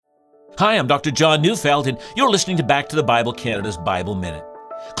Hi, I'm Dr. John Neufeld, and you're listening to Back to the Bible Canada's Bible Minute.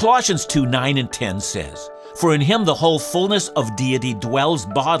 Colossians 2:9 and 10 says, "For in him the whole fullness of deity dwells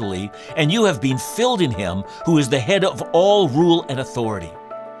bodily, and you have been filled in him who is the head of all rule and authority."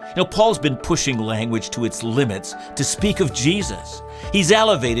 Now, Paul's been pushing language to its limits to speak of Jesus. He's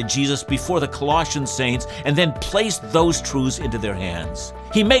elevated Jesus before the Colossian saints and then placed those truths into their hands.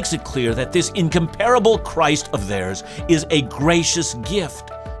 He makes it clear that this incomparable Christ of theirs is a gracious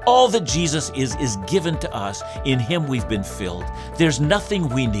gift. All that Jesus is given to us. In him we've been filled. There's nothing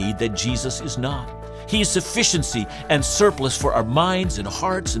we need that Jesus is not. He is sufficiency and surplus for our minds and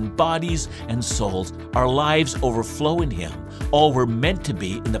hearts and bodies and souls. Our lives overflow in him. All we're meant to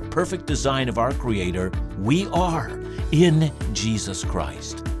be in the perfect design of our Creator, we are in Jesus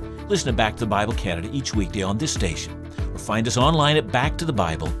Christ. Listen to Back to the Bible Canada each weekday on this station, or find us online at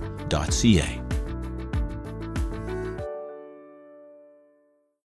backtothebible.ca.